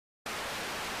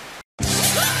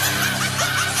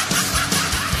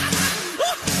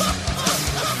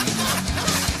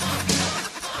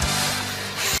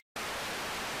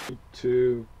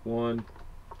2, 1.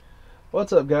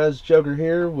 What's up, guys? Joker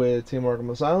here with Team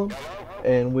Arkham Asylum,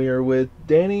 and we are with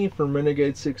Danny from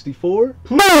Renegade 64.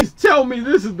 Please tell me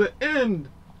this is the end.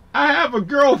 I have a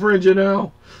girlfriend, you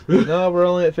know. No, we're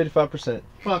only at 55%.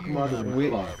 Fuck mother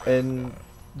and fuck. And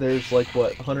there's like,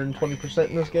 what, 120%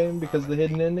 in this game because of the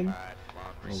hidden ending?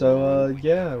 So,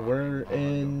 yeah, we're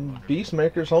in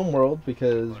Beastmaker's homeworld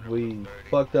because we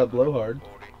fucked up Blowhard.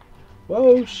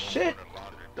 Whoa, shit!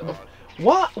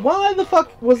 Why the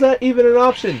fuck was that even an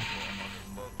option?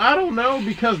 I don't know,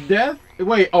 because death...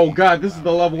 Wait, oh god, this is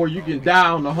the level where you can die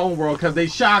on the homeworld because they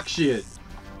shock shit.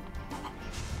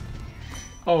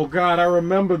 Oh god, I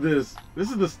remember this.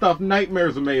 This is the stuff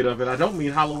nightmares are made of, and I don't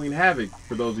mean Halloween Havoc,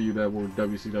 for those of you that were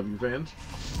WCW fans.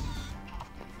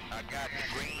 I got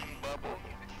the green bubble,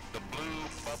 the blue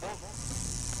bubble.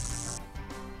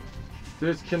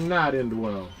 This cannot end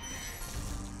well.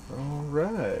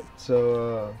 Alright,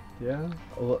 so, yeah,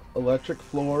 electric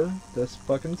floor, this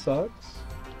fucking sucks.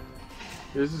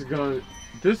 This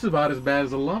is about as bad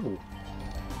as a level.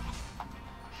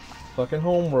 Fucking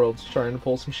homeworld's trying to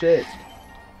pull some shit.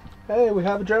 Hey, we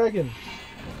have a dragon.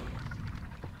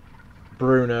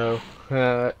 Bruno.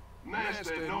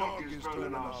 Master Dog is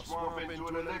turning our swamp into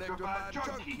an electrified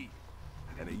junkie.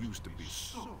 And it used to be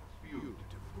so beautiful.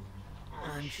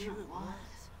 I'm sure it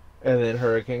was. And then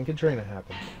Hurricane Katrina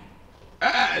happened.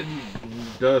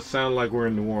 Does sound like we're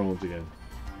in New Orleans again.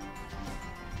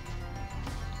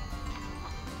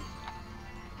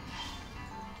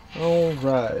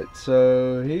 Alright,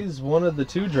 so he's one of the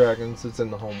two dragons that's in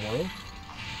the homeworld.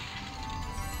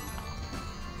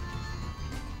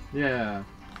 Yeah.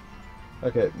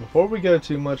 Okay, before we go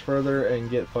too much further and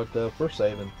get fucked up, we're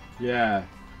saving. Yeah.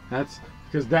 That's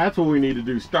because that's what we need to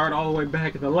do. Start all the way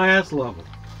back at the last level.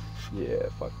 Yeah,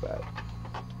 fuck that.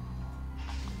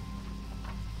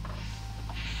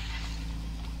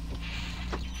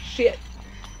 Shit.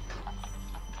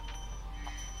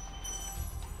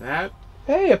 That.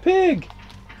 Hey, a pig!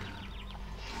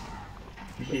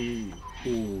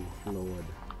 Oh, Lord.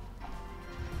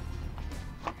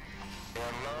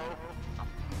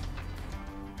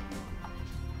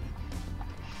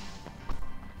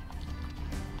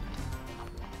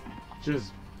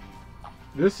 Just,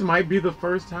 this might be the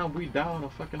first time we die on a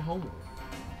fucking homeworld.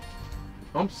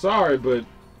 I'm sorry, but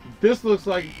this looks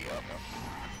like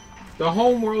the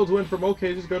homeworlds went from,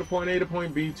 okay, just go to point A to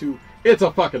point B to, it's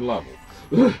a fucking level.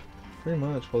 Pretty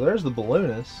much. Well, there's the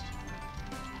balloonist.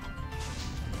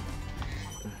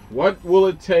 What will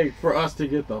it take for us to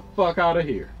get the fuck out of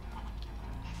here?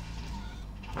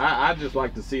 I just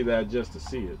like to see that just to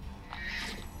see it.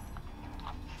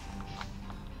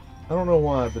 I don't know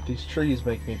why, but these trees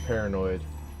make me paranoid.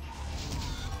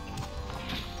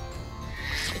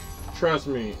 Trust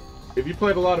me, if you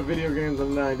played a lot of video games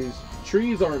in the 90s,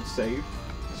 trees aren't safe.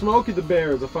 Smokey the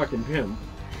Bear is a fucking pimp,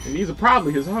 and these are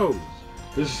probably his hoes.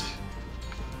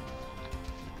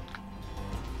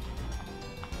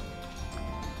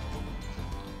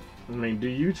 I mean, do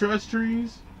you trust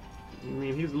trees? I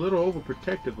mean, he's a little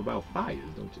overprotective about fires,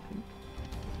 don't you think?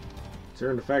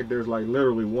 Considering the fact there's like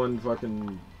literally one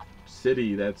fucking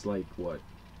city that's like, what,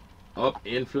 up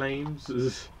in flames?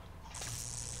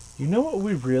 You know what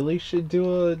we really should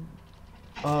do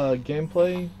a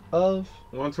gameplay of?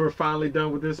 Once we're finally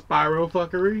done with this Spyro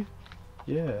fuckery?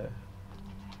 Yeah.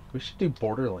 We should do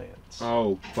Borderlands.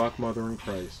 Oh, fuck mother and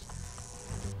Christ.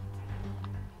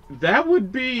 That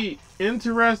would be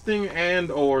interesting and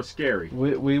or scary.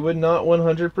 We would not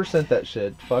 100% that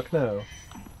shit. Fuck no.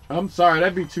 I'm sorry,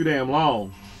 that'd be too damn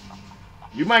long.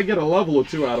 You might get a level or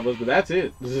two out of us, but that's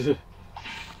it.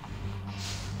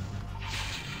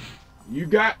 You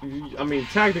got, I mean,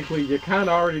 technically, you kind of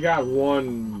already got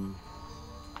one.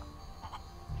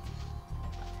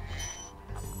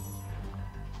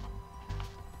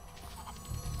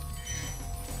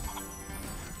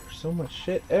 There's so much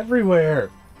shit everywhere.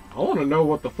 I want to know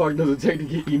what the fuck does it take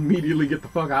to immediately get the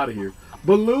fuck out of here.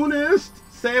 Balloonist,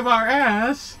 save our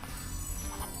ass.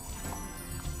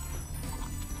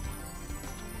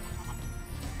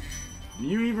 Do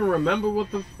you even remember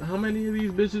how many of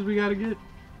these bitches we gotta get?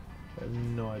 I have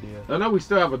no idea. I know we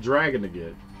still have a dragon to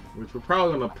get, which we're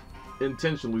probably gonna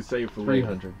intentionally save for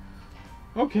 300.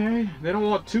 Okay, they don't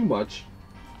want too much.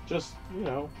 Just, you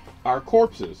know, our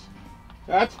corpses.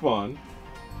 That's fun.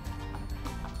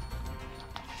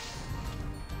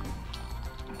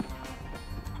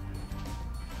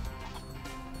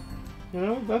 You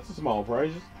know, that's a small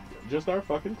price. Just our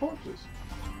fucking corpses.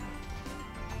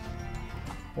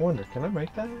 I wonder, can I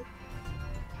make that?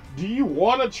 Do you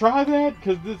want to try that?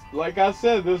 Because this, like I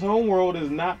said, this homeworld is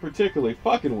not particularly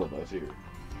fucking with us here.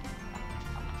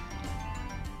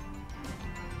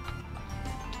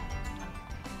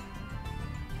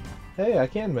 Hey, I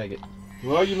can make it.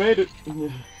 Well, you made it.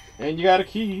 And you got a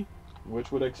key,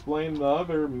 which would explain the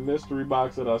other mystery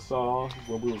box that I saw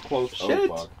when we were close.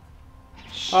 Shit. Oh, fuck.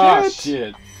 Shit! Ah,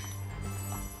 shit.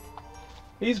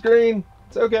 He's green.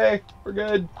 It's okay. We're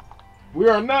good. We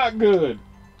are not good.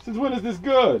 Since when is this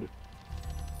good?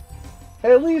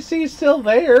 At least he's still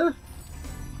there.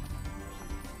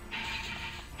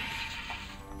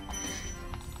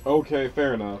 Okay,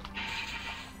 fair enough.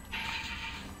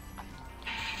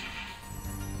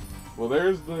 Well,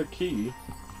 there's the key.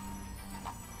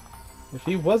 If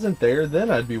he wasn't there,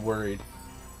 then I'd be worried.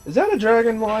 Is that a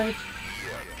dragon life?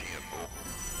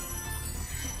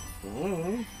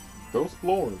 Go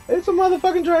exploring. It's a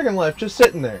motherfucking dragon life just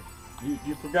sitting there.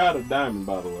 You forgot a diamond,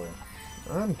 by the way.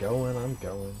 I'm going.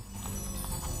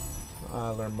 I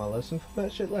learned my lesson from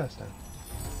that shit last time.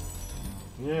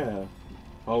 Yeah.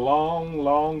 A long,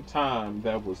 long time.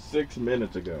 That was 6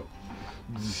 minutes ago.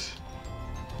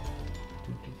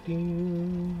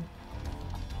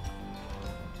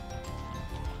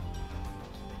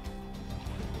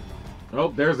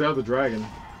 Oh, there's the other dragon.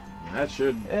 That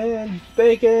should... And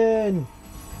bacon!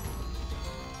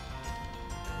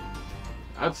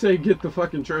 I'd say get the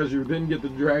fucking treasure, then get the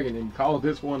dragon, and call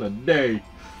this one a day.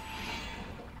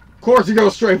 Of course he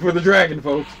goes straight for the dragon,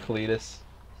 folks. Cletus.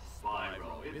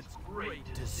 Spyro, it's great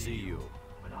to see you,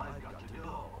 but I've got to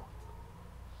go.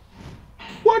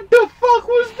 What the fuck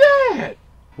was that?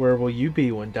 Where will you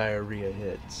be when diarrhea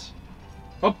hits?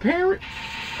 A parrot?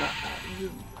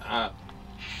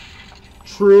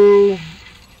 True.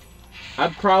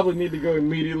 I'd probably need to go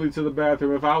immediately to the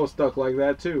bathroom if I was stuck like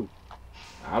that, too.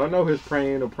 I don't know his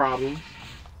pain or problems.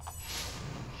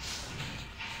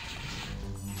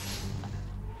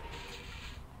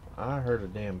 I heard a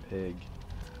damn pig.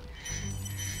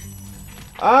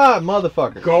 Ah,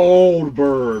 motherfucker!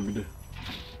 Goldberged.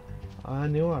 I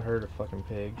knew I heard a fucking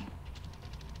pig.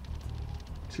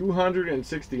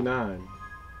 269.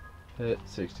 Hit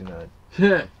 69.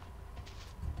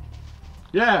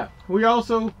 Yeah, we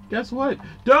also, guess what?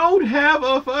 Don't have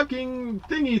a fucking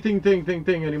thingy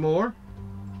thing anymore.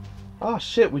 Oh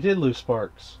shit, we did lose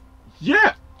Sparks.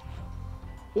 Yeah!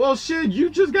 Well, shit, you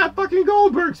just got fucking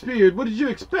Goldberg speared. What did you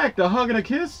expect? A hug and a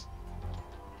kiss?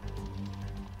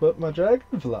 But my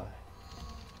dragonfly.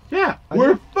 Yeah,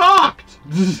 we're fucked!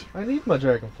 I need my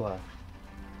dragonfly.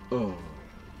 Oh,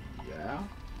 yeah?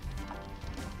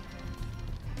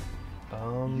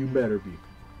 You You better be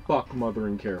fuck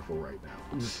mothering careful right now.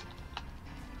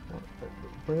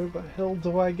 Where the hell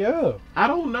do I go? I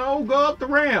don't know. Go up the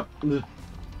ramp.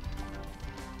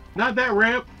 Not that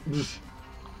ramp.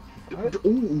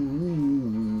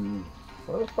 Ooh.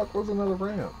 Where the fuck was another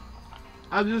ramp?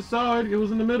 I just saw it. It was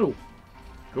in the middle.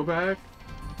 Go back.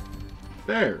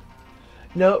 There.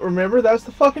 No, remember that's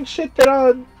the fucking shit that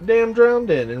I damn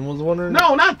drowned in and was wondering.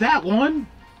 No, not that one.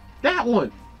 That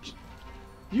one.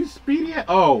 You speedy.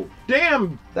 Oh,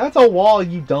 damn. That's a wall,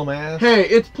 you dumbass. Hey,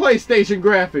 it's PlayStation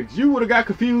graphics. You would have got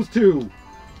confused too.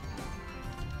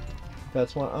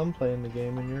 That's why I'm playing the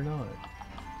game and you're not.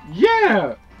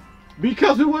 Yeah.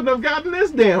 Because we wouldn't have gotten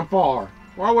this damn far.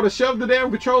 Or I would have shoved the damn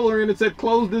controller in and said,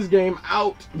 close this game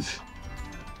out.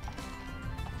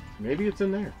 Maybe it's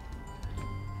in there.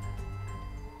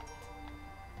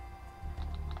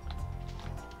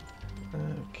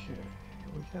 Okay.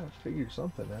 We gotta figure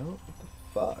something out. What the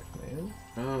fuck, man?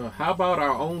 How about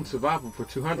our own survival for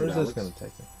 $200? Where's this gonna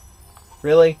take me?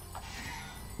 Really?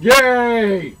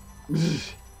 Yay!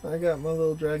 I got my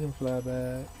little dragonfly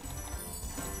back.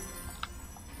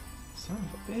 Son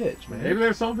of a bitch, man. Maybe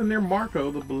there's something near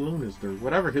Marco, the balloonist, or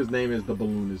whatever his name is, the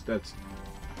balloonist. That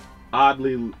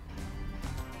oddly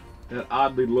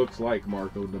looks like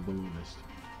Marco, the balloonist.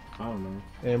 I don't know.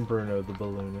 And Bruno the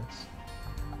balloonist.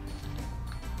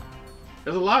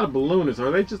 There's a lot of balloonists.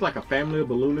 Are they just like a family of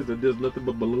balloonists that does nothing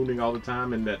but ballooning all the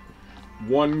time, and that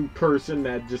one person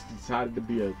that just decided to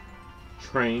be a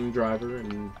train driver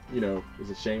and, you know, is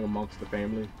a shame amongst the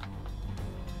family?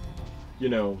 You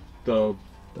know, the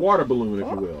water balloon, if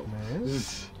you will. Man.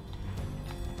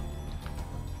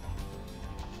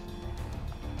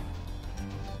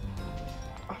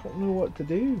 I don't know what to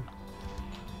do.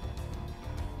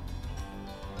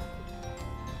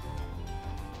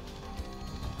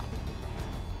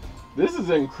 This is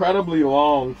incredibly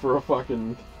long for a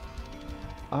fucking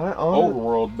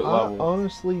overworld I level.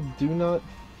 honestly do not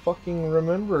fucking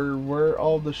remember where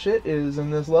all the shit is in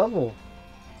this level.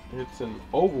 It's an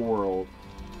overworld.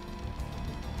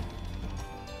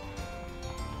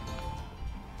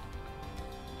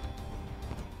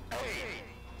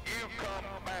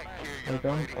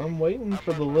 Like I'm waiting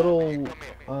for the little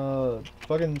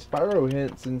fucking Spyro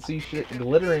hints and see shit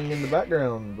glittering in the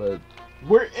background, but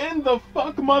We're in the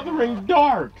fuck mothering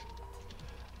dark.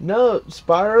 no,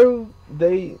 Spyro,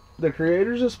 the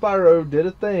creators of Spyro did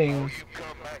a thing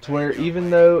to where even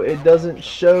though it doesn't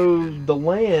show the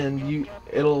land,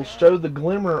 it'll show the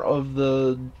glimmer of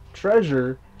the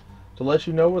treasure to let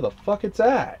you know where the fuck it's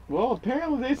at. Well,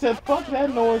 apparently they said fuck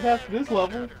that noise after this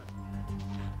level.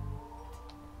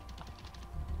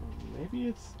 Maybe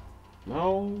it's...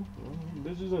 No,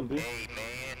 this isn't this.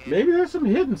 Maybe there's some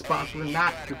hidden spots we're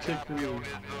not particularly...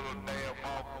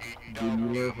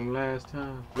 Didn't you learn from last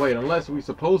time? Wait, unless we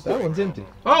supposed to... That one's empty.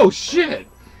 Oh, shit!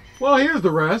 Well, here's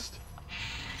the rest.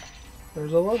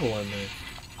 There's a level in there.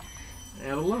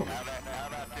 And a level.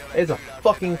 It's a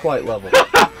fucking flight level.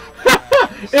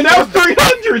 And that was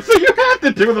 300, so you have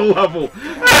to do the level.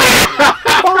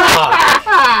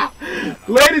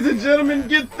 Ladies and gentlemen,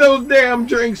 get those damn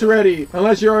drinks ready.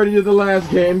 Unless you already did the last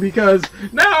game, because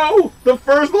now the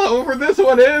first level for this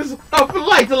one is a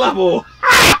flight level.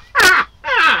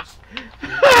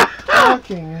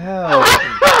 Fucking hell.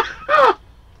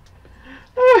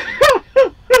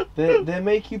 They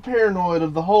make you paranoid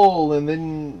of the hole, and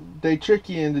then they trick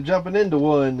you into jumping into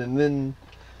one, and then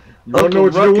You don't know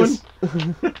what you're doing?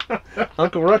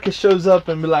 Uncle Ruckus shows up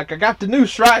and be like, I got the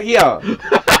noose right here.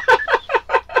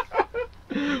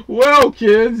 Well,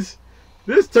 kids,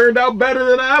 this turned out better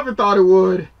than I ever thought it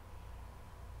would.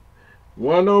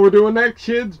 Wanna know what we're doing next,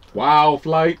 kids? Wow,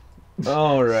 flight.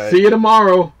 Alright. See you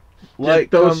tomorrow. Like,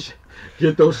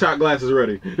 Get those shot glasses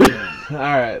ready.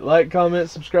 Alright, like, comment,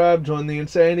 subscribe, join the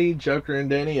insanity. Joker and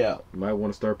Danny out. You might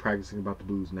want to start practicing about the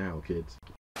booze now, kids.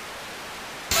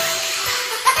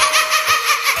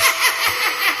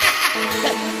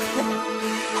 That